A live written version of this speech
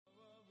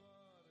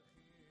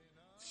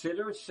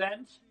Siddur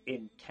sense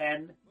in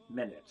 10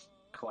 minutes.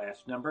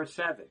 Class number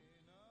 7.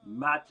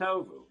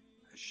 Matovu,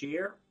 a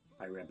shir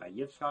by Rabbi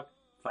Yitzchak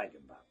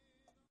Feigenbaum.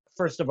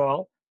 First of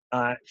all,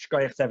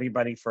 shkoyach to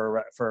everybody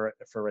for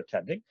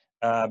attending.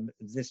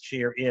 This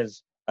shir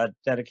is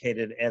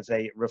dedicated as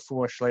a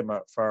refuah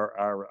shlema for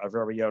our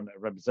very own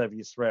Reb Zev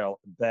Yisrael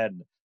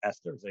ben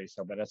Esther,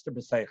 so Ben Esther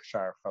b'seich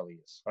shar chali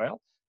Yisrael.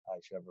 I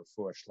should have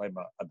refuah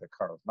shlema of the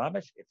Karov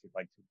Mamish. If you'd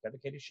like to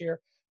dedicate a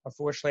shir,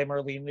 refuah shlema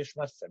or lean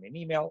nishmas, send me an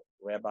email,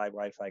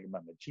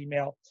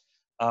 rabbi.feigenbaum@gmail.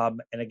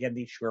 And again,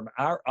 these shirim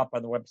are up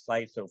on the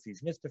website, so if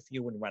you've missed a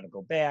few and you want to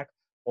go back,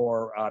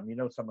 or you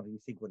know someone who you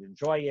think would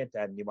enjoy it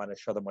and you want to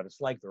show them what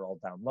it's like, they're all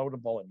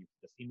downloadable, and you can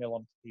just email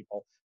them to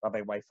people,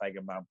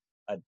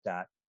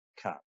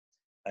 rabbi.feigenbaum.com.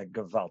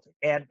 Gewaltig.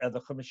 And the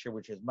Chumash,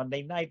 which is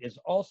Monday night, is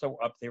also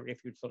up there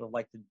if you'd sort of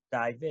like to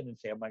dive in and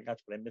say, oh my gosh,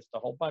 but I missed a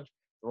whole bunch.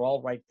 They're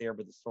all right there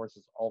with the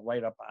sources all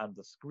right up on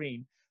the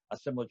screen,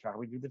 similar to how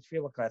we do the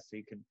Tefillah class, so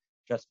you can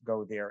just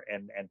go there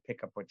and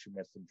pick up what you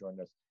missed and join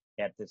us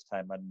at this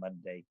time on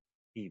Monday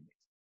evenings.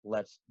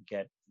 Let's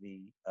get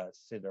the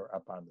siddur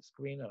up on the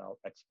screen, and I'll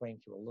explain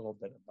to you a little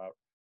bit about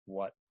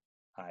what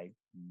I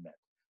meant.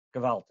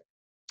 Gewaltig.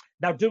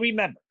 Now, do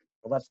remember,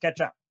 let's catch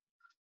up.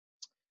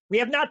 We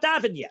have not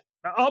davened yet.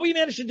 All we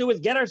managed to do is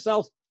get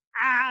ourselves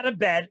out of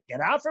bed,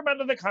 get out from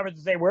under the covers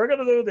and say, we're going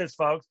to do this,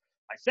 folks.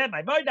 I said,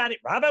 my boy Donnie,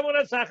 Rabbi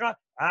Munasecha,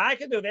 I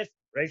can do this.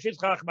 Reshis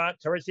Chachma,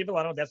 Torah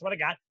Sivilano, that's what I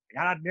got. I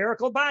got a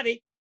miracle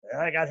body.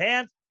 I got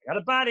hands. I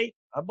got a body.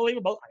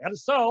 Unbelievable. I got a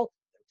soul,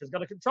 which is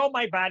going to control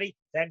my body,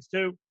 thanks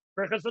to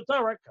Birchas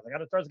Torah, because I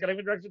got a Torah's going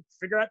to direction to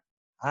figure out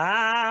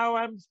how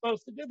I'm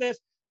supposed to do this.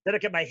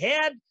 Dedicate my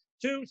hand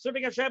to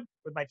serving Hashem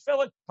with my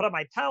tefillin, put on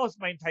my talis,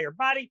 my entire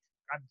body.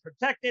 I'm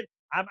protected.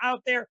 I'm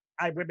out there.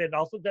 Women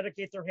also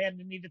dedicate their hand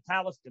and need a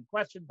talis. Good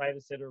question. By the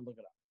siddur, look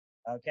it up.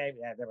 Okay?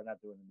 Yeah, we're not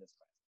doing it in this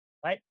class.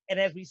 Right? And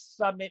as we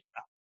sum it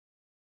up,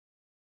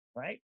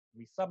 right?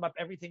 We sum up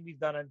everything we've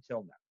done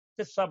until now.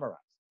 To summarize,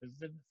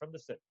 this is from the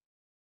siddur.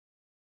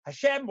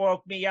 Hashem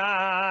woke me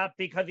up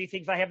because he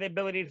thinks I have the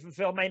ability to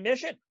fulfill my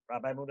mission.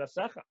 Rabbi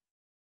Munasecha.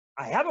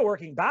 I have a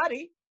working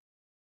body.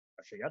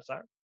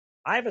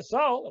 I have a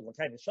soul, and what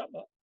kind of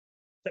neshama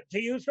to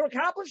use to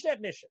accomplish that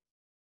mission.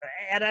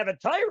 And I have a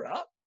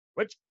Torah,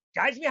 which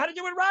guides me how to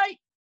do it right.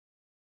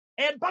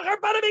 And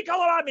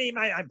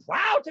I'm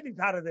proud to be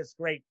part of this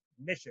great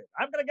mission.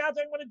 I'm going to go out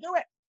there and want to do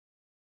it.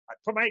 I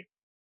put my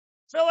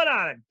tefillin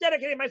on. I'm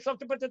dedicating myself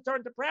to put the Torah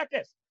into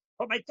practice.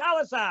 Put my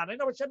talis on. I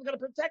know Hashem's going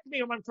to protect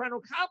me when I'm trying to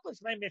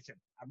accomplish my mission.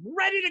 I'm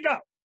ready to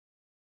go.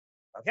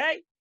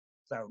 Okay?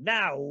 So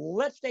now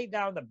let's lay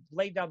down the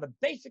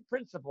basic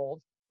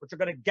principles which are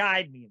going to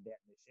guide me in that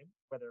mission,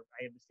 whether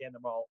I understand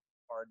them all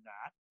or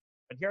not.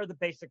 But here are the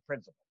basic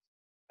principles.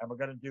 And we're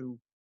going to do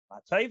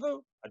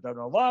Matayvu, Adon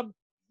Olam,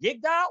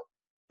 Yigdal.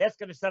 That's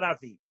going to set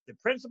out the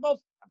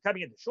principles. I'm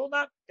coming into Shul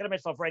now, getting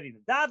myself ready to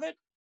daven.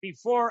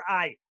 Before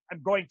I'm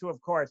going to,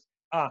 of course,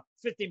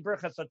 15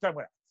 Birchas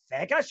HaTorah.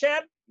 Thank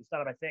Hashem. You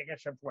start by thanking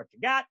Hashem for what you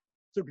got.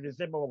 Sukkot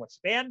Zimmer will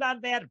expand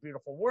on that. A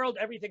beautiful world,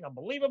 everything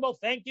unbelievable.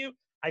 Thank you.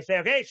 I say,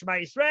 okay, Shema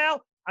Yisrael.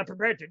 I'm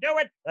prepared to do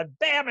it. Then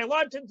bam, I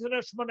launch into the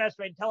Shemona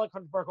Esrei and tell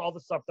all the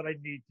stuff that I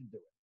need to do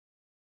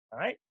it. All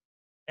right?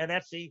 And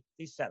that's the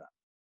setup.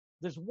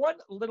 There's one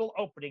little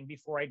opening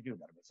before I do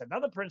that. It's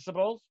another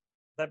principles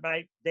that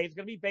my day is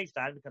going to be based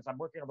on because I'm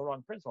working on the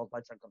wrong principles.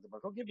 My son comes to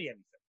work, he'll give me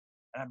anything.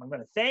 And I'm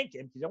going to thank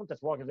him because you don't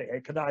just walk and say,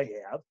 hey, can I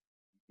have?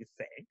 You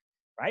thank,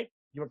 right?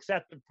 You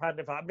accept the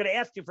problem. I'm going to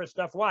ask you for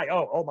stuff. Why?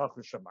 Oh,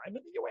 Malchus Shemayim. And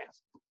then you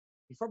ask.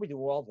 Before we do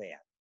all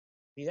that,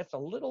 see, that's a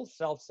little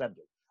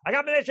self-centered. I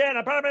got my mission.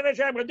 I'm part of my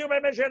mission. I'm going to do my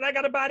mission. I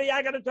got a body.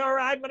 I got a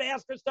Torah. I'm going to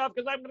ask for stuff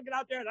because I'm going to get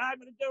out there and I'm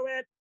going to do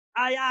it.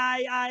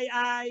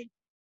 I.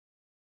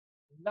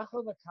 The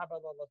Muslim,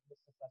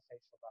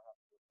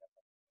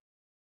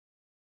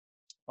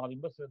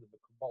 the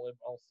Kabbalim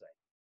all say,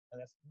 and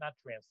that's not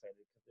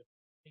translated because if you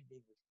think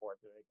English for it,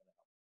 they're going to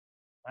help.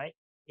 Right?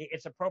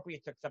 It's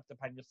appropriate to accept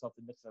upon yourself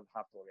the mitzvah of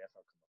Haftal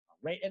Re'echa Kamocha.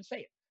 Right? And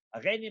say it.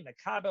 I'm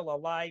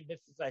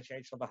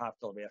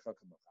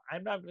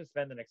not going to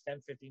spend the next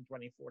 10, 15,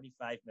 20,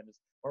 45 minutes,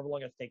 however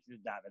long it takes you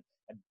to daven.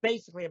 And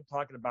basically, I'm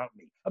talking about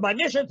me. My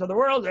mission to the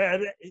world,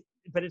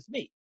 but it's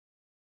me.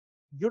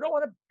 You don't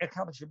want to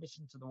accomplish your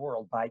mission to the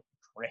world by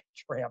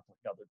trampling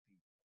other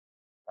people,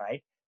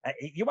 right?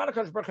 You want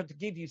to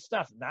give you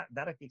stuff, not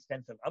at the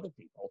expense of other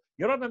people.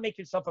 You don't want to make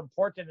yourself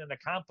important and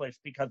accomplished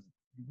because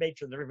you made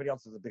sure that everybody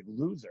else is a big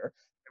loser.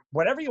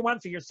 Whatever you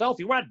want for yourself,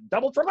 you want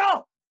double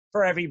triple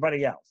for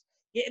everybody else.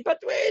 Yeah,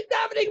 but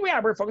davening,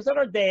 we're focused on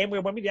our day, and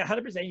when we get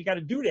 100%, you got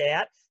to do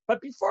that.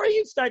 But before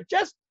you start,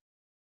 just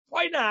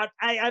point out,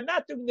 I'm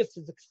not doing this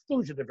as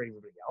exclusion of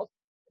everybody else.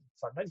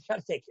 Sometimes you got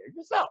to take care of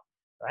yourself,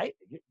 right?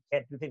 You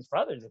can't do things for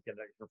others if you're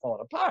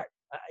falling apart.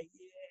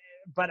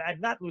 But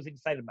I'm not losing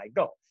sight of my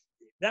goal.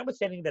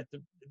 Notwithstanding that,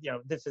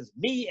 this is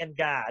me and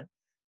God.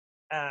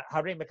 That's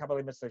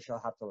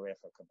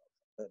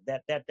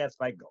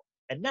my goal.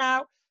 And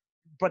now,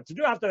 but to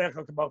do after I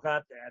got to get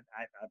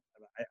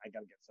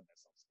some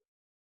myself.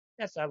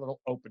 That's our little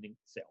opening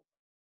sale.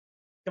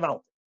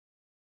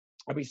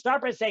 And we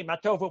start by saying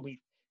Matova.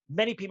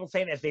 Many people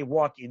say it as they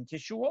walk into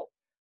shul.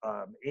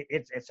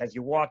 It says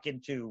you walk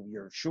into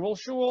your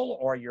shul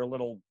or your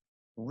little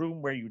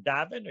room where you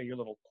daven or your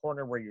little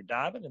corner where you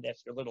daven, and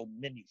that's your little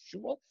mini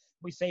shul.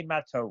 We say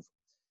Matova.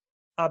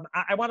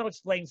 I want to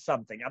explain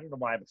something. I don't know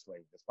why I'm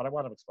explaining this, but I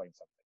want to explain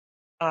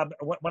something.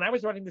 When I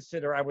was running the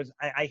siddur,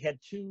 I had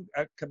two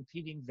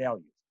competing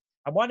values.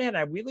 On one hand,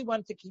 I really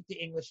wanted to keep the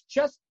English,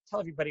 just tell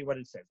everybody what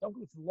it says. Don't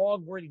go through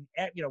long wording,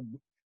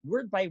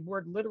 word by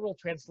word, literal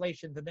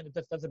translations, and then it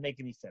just doesn't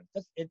make any sense.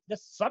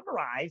 Just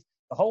summarize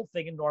the whole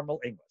thing in normal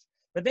English.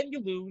 But then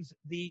you lose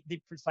the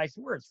precise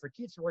words. For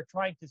kids who are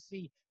trying to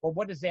see, well,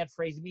 what does that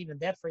phrase mean, and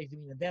that phrase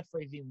mean, and that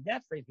phrase mean, and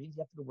that phrase means,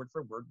 you have to go word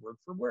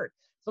for word.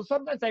 So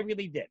sometimes I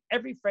really did.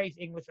 Every phrase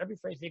English, every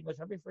phrase English,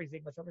 every phrase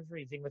English, every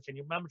phrase English, and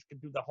your mom can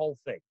do the whole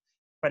thing.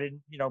 But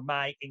in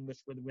my English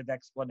with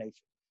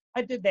explanation.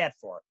 I did that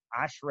for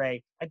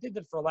Ashrei. I did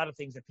that for a lot of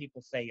things that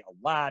people say a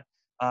lot.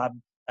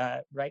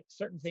 Right?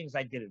 Certain things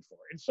I did it for.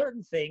 And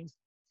certain things,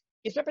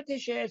 it's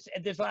repetitious,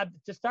 and there's a lot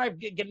to start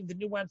getting the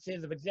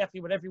nuances of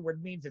exactly what every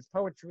word means. It's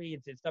poetry,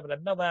 it's stuff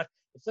at melech.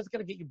 It's just going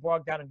to get you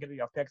bogged down and get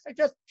you off text. I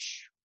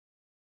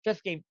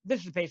just gave,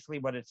 this is basically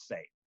what it's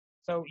saying.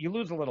 So you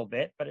lose a little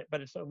bit, but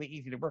it's certainly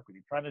easy to work with.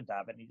 You're trying to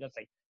daven, and you just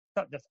say,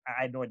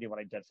 I had no idea what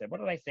I just said. What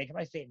did I say? Can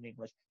I say it in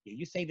English? Yeah,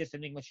 you say this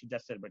in English, you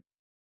just said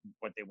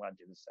what they wanted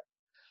you to say.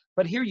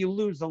 But here you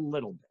lose a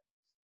little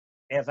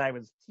bit. As I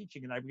was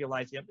teaching, and I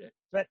realized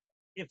that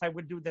if I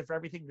would do that for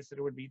everything, the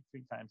siddur would be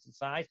 3 times the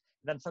size.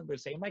 And then somebody would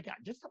say, oh my God,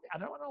 just something. I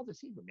don't want all this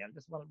Hebrew, man. I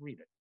just want to read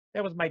it.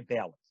 That was my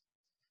balance.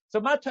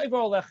 So, Ma Tova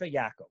Olecha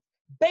Yaakov.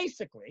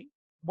 Basically,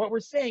 what we're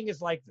saying is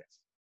like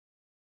this.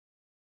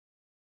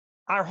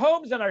 Our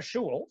homes and our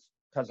shuls,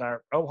 because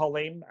our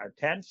Ohalim, our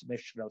tents,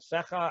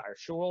 Mishnosecha, our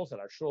shuls, and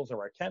our shuls are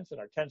our tents, and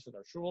our tents are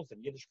our shuls,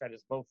 and Yiddishkeit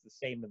is both the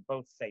same in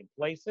both same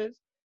places,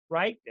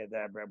 right? And,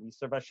 we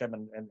serve Hashem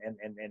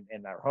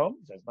in our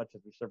homes as much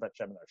as we serve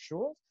Hashem in our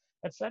shuls,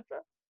 etc.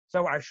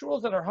 So our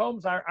shuls and our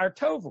homes are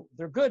tovu.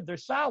 They're good. They're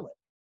solid.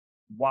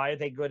 Why are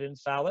they good and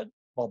solid?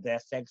 Well,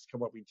 that's thanks to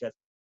what we just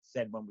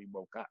said when we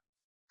woke up.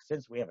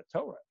 Since we have a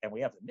Torah and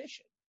we have a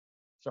mission,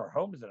 so our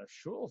homes and our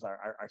shuls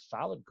are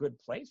solid, good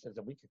places,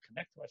 and we can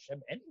connect to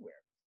Hashem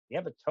anywhere. You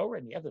have a Torah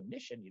and you have a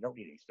mission. You don't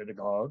need a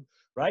synagogue,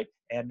 right?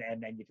 And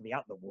you can be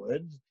out in the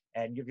woods,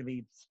 and you can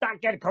be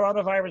stuck at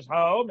coronavirus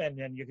home, and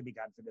then you can be,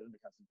 God forbid, in the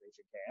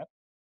concentration camp,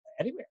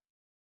 anywhere.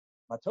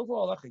 Matovu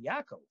Olecha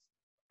Yaakov.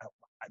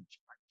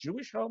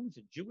 Jewish homes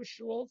and Jewish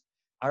shuls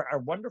are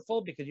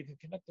wonderful because you can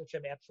connect to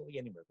Hashem absolutely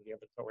anywhere because you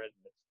have a Torah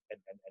and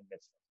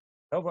mitzvah.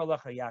 Tov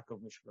Alecha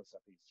Yaakov Mishra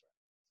Saf Yisrael.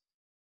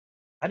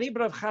 Ani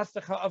brav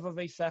chastecha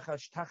avavesecha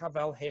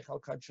shtachavel heichal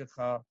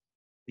kadshecha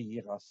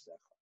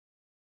b'yirasecha.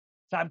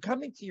 So I'm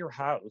coming to your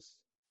house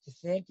to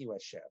thank you,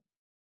 Hashem,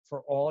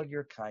 for all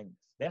your kindness.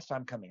 That's why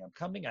I'm coming. I'm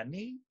coming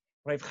ani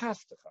brav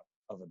chastecha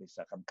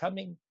avavesecha. I'm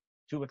coming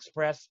to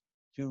express,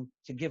 to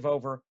give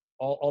over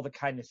all the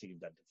kindness that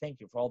you've done. To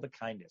thank you for all the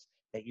kindness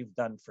that you've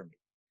done for me.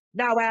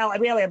 Now, well,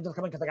 I'm just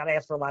coming because I got to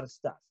ask for a lot of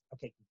stuff.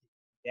 Okay,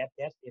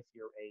 that's if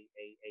you're a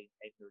nerdy,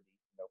 teenager,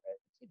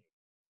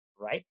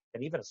 right?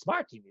 And even a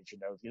smart teenager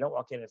knows you don't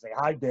walk in and say,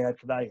 "Hi, Dad,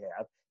 can I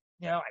have?"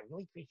 I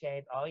really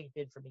appreciate all you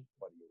did for me.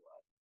 What do you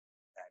want?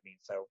 I mean,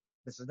 so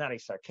this is not a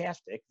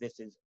sarcastic.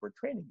 We're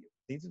training you.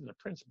 These are the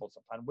principles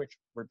upon which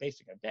we're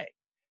basing our day.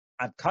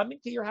 I'm coming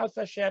to your house,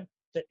 Hashem,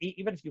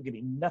 even if you give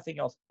me nothing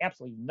else,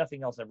 absolutely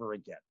nothing else ever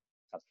again.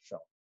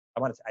 I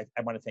want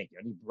to thank you.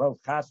 I need rov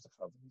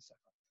chastecha.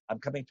 I'm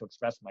coming to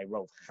express my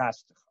rov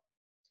chastecha.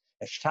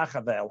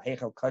 Eshtacha ve'el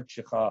heichel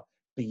kadshecha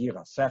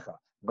b'yirasecha.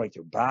 I'm going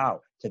to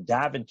bow, to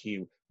daven to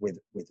you with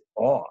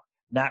awe,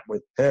 not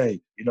with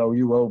hey,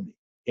 you owe me.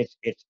 It's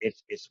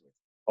with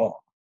awe.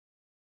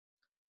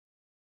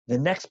 The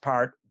next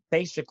part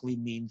basically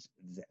means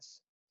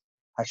this: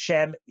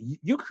 Hashem,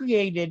 you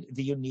created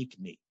the unique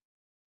me,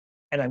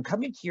 and I'm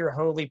coming to your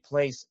holy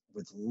place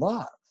with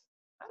love,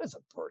 not as a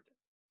burden.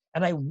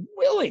 And I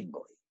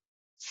willingly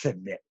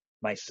submit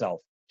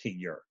myself to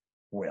your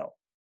will.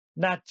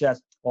 Not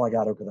just, I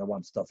got to because I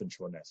want stuff in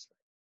Shlonesrei.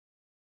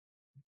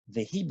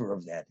 The Hebrew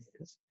of that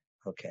is,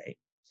 okay,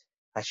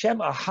 Hashem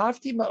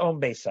ahavti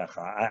ma'om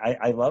beisacha.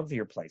 I love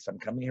your place. I'm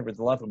coming here with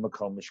love of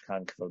makom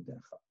mishkan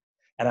kvodecha.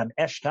 And I'm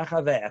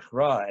eshtacha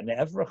ve'echra and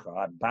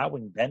evracha. I'm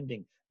bowing,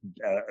 bending,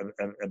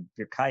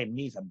 birkayim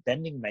knees. I'm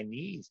bending my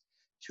knees.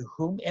 To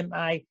whom am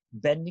I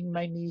bending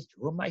my knees?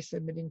 To whom am I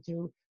submitting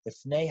to?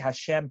 Ifnei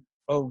Hashem.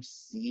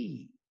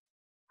 O.C.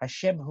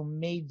 Hashem, who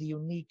made the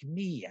unique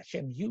me.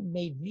 Hashem, you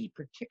made me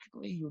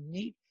particularly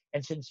unique.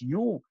 And since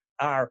you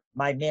are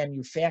my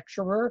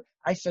manufacturer,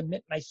 I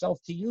submit myself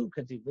to you,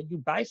 because when you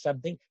buy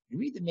something, you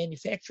read the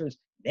manufacturer's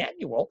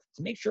manual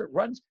to make sure it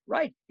runs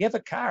right. You have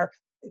a car,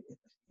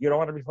 you don't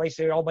want to replace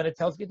it all when it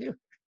tells you to.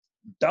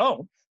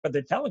 Don't, but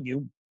they're telling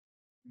you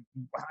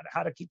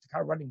how to keep the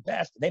car running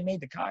best. They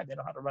made the car, they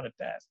know how to run it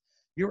best.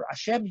 You're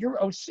Hashem,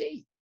 you're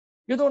O.C.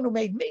 You're the one who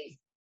made me.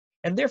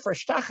 And therefore,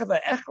 Ashtachava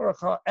Echra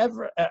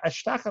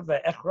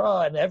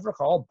and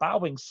Evracha, all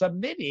bowing,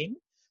 submitting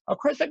Of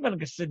course I'm going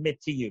to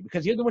submit to you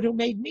because you're the one who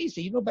made me,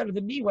 so you know better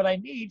than me what I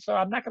need, so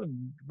I'm not going to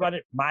run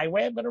it my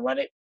way. I'm going to run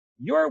it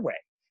your way.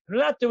 And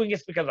I'm not doing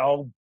this because,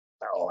 I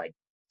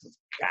just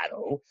got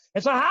to.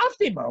 It's a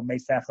haftimo,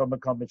 mesecho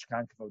mekom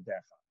mishkan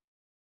kvodecha.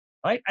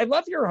 Right? I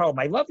love your home.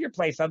 I love your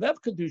place. I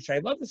love Kedusha. I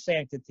love the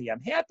sanctity.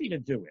 I'm happy to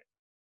do it.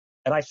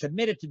 And I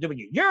submitted to doing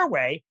it your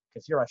way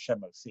because you're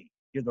Hashem Osi.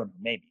 You're the one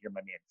who made me. You're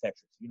my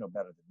manufacturer. So you know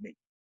better than me.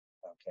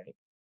 Okay?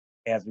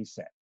 As we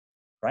said.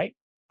 Right?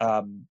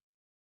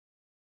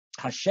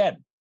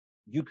 Hashem,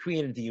 you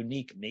created the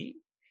unique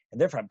me. And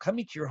therefore, I'm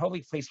coming to your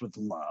holy place with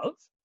love,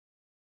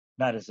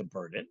 not as a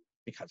burden,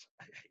 because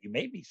you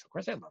made me. So, of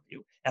course, I love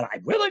you. And I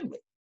willingly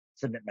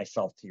submit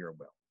myself to your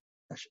will.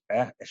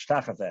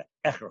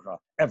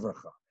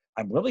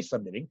 I'm really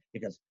submitting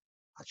because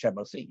Hashem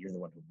Osi, you're the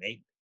one who made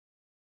me.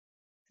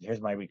 And here's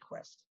my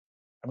request.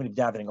 I'm going to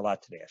be davening a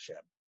lot today, Hashem.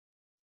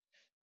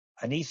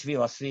 Anis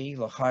vilasi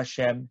locha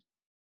Hashem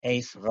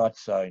eis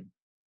rotzoin.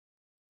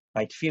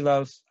 My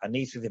tefillos,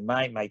 anis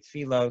my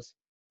tefillos,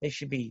 they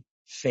should be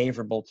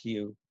favorable to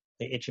you.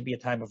 It should be a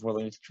time of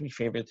willingness to be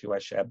favorable to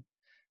Hashem,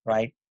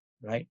 right?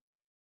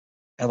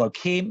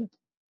 Elokim,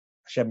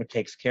 Hashem who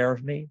takes care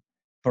of me.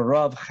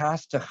 Barav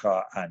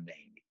chastecha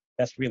aneni.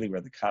 That's really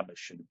where the comma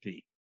should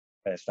be,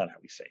 but that's not how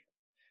we say it.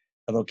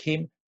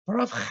 Elokim,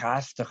 barav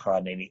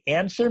chastecha aneni.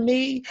 Answer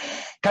me,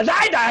 because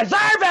I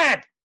deserve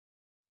it.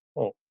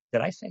 Oh,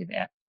 did I say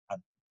that?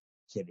 I'm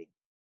kidding.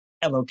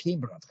 Elokim,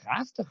 barav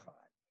chastecha.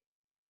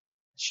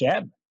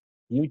 Hashem,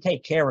 you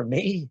take care of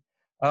me.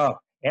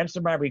 Oh,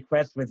 answer my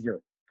request with your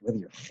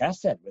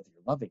chesed, with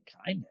your loving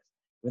kindness,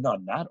 even though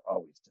I'm not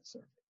always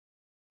deserving.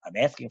 I'm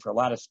asking for a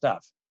lot of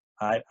stuff.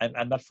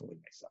 I'm not fooling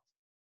myself.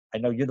 I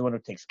know you're the one who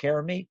takes care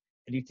of me,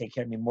 and you take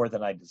care of me more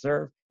than I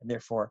deserve, and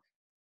therefore,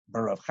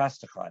 Barav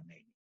Chastecha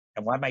Aneni.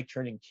 And why am I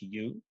turning to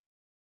you?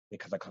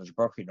 Because HaKadosh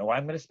Baruch Hu,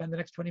 I'm going to spend the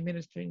next 20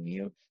 minutes turning to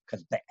you,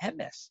 because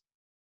Be'emes,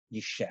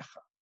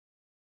 Yishecha.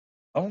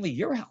 Only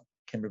your help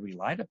can be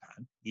relied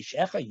upon.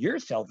 Yishecha, your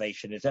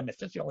salvation is emes.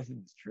 That's the only thing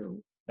that's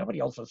true. Nobody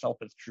else's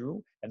help is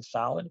true and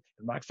solid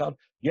and rock solid.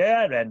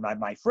 Yeah, and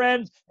my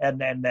friends, and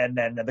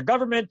the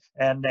government,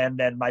 and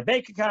my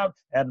bank account,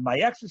 and my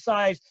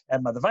exercise,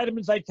 and the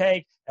vitamins I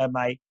take, and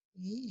my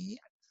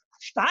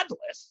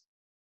stadless.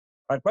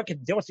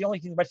 What's the only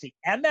thing? What's the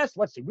emes?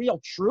 What's the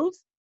real truth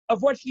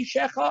of what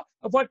Yishecha,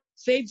 of what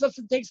saves us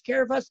and takes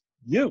care of us?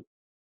 You.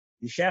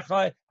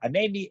 Yishecha,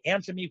 Aneni,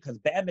 answer me, because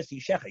be'emes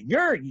Yishecha,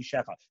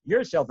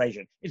 your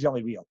salvation is the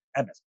only real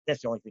emes.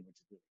 That's the only thing which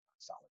is really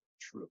solid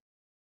and true.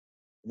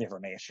 And therefore,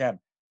 may Hashem,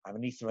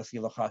 please,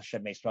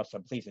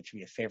 it should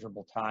be a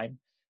favorable time,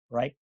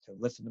 right, to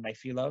listen to my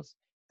philos.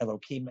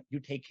 Elokim, you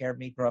take care of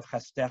me. I'm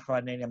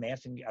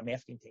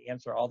asking to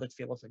answer all the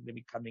philos that are going to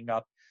be coming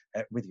up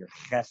with your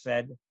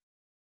chesed.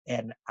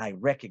 And I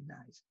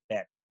recognize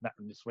that,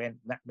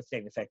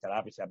 notwithstanding the fact that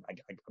obviously I'm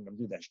going to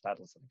do that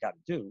shtadlus that I got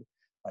to do,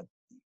 but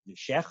the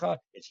shecha,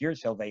 it's your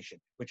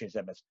salvation, which is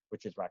emes,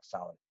 which is rock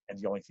solid, and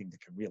the only thing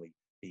that can really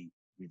be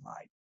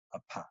relied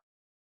upon.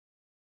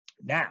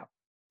 Now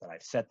that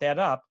I've set that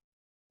up,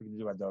 we're going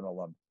to do Adon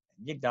Olam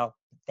and Yigdal,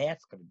 but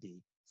that's going to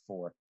be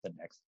for the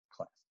next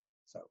class.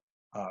 So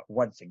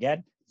once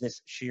again,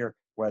 this shir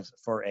was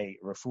for a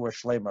refuah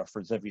shlema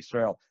for Zev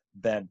Yisrael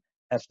ben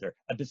Esther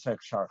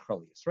Abisak Shar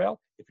Choli Yisrael.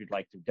 If you'd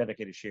like to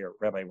dedicate a shir,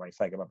 Rabbi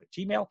Weifegem up at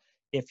Gmail.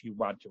 If you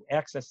want to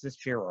access this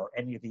share or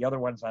any of the other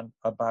ones on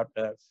about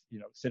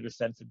Siddur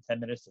Sense in 10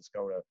 minutes, just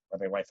go to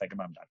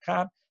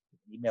RabbiWeifegemam.com. You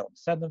can email them,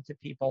 send them to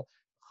people.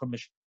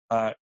 Chumash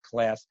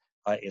class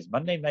is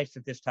Monday nights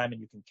at this time,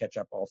 and you can catch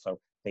up also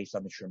based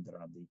on the shurim that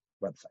are on the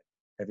website.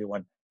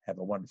 Everyone, have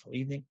a wonderful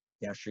evening.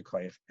 Yashir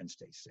Koyach, and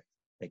stay safe.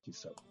 Thank you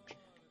so much.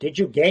 Did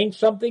you gain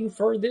something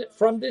from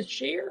this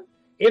share?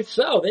 If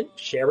so, then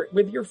share it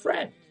with your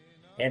friends.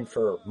 And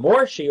for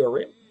more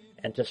shiurim,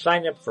 and to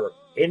sign up for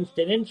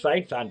instant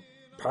insights on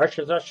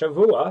Parshas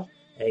HaShavua,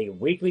 a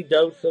weekly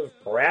dose of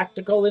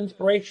practical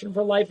inspiration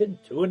for life in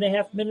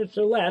 2.5 minutes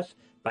or less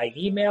by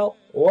email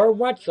or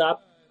WhatsApp,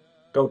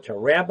 go to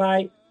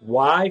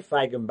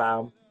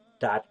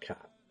RabbiYFeigenbaum.com.